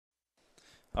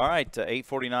All right,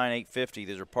 849, 850.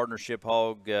 These are partnership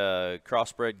hog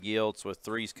crossbred gilts with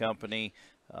Three's Company,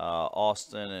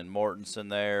 Austin and Mortensen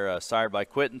there. Sired by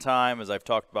Quitting Time, as I've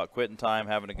talked about Quitting Time,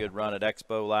 having a good run at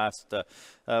Expo last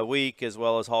week, as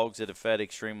well as hogs that have fed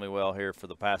extremely well here for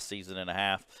the past season and a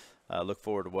half. Look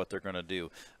forward to what they're going to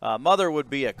do. Mother would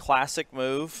be a classic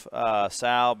move.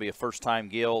 Sal be a first-time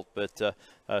gilt, but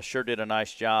sure did a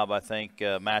nice job, I think,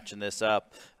 matching this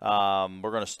up.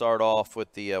 We're going to start off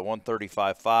with the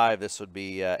 135.5. This would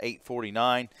be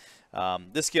 849.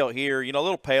 This gilt here, a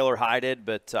little paler hided,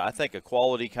 but I think a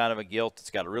quality kind of a gilt. It's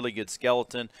got a really good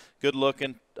skeleton, good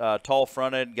looking, tall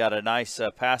fronted, got a nice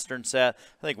pastern set.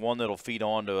 I think one that'll feed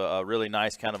on to a really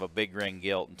nice kind of a big ring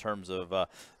gilt in terms of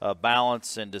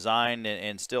balance and design,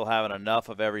 and still having enough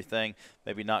of everything.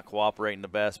 Maybe not cooperating the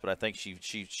best, but I think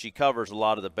she covers a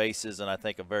lot of the bases, and I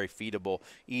think a very feedable,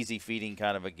 easy feeding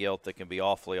kind of a gilt that can be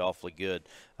awfully good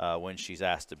when she's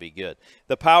asked to be good.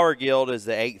 The power gilt is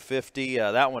the 850.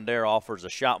 That one there offers a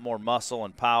shot more muscle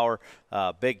and power.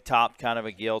 Big top kind of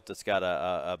a gilt that's got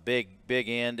a big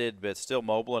ended, but still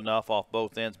mobile enough off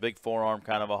both ends. Big forearm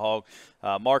kind of a hog.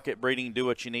 Market breeding, do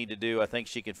what you need to do. I think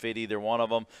she can fit either one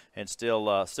of them and still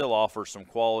offer some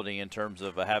quality in terms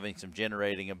of having some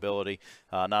generating ability,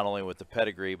 not only with the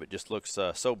pedigree, but just looks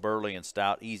so burly and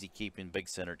stout, easy keeping, big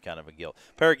centered kind of a gilt.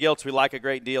 Pair of gilts we like a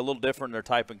great deal, a little different in their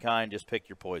type and kind. Just pick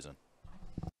your poison.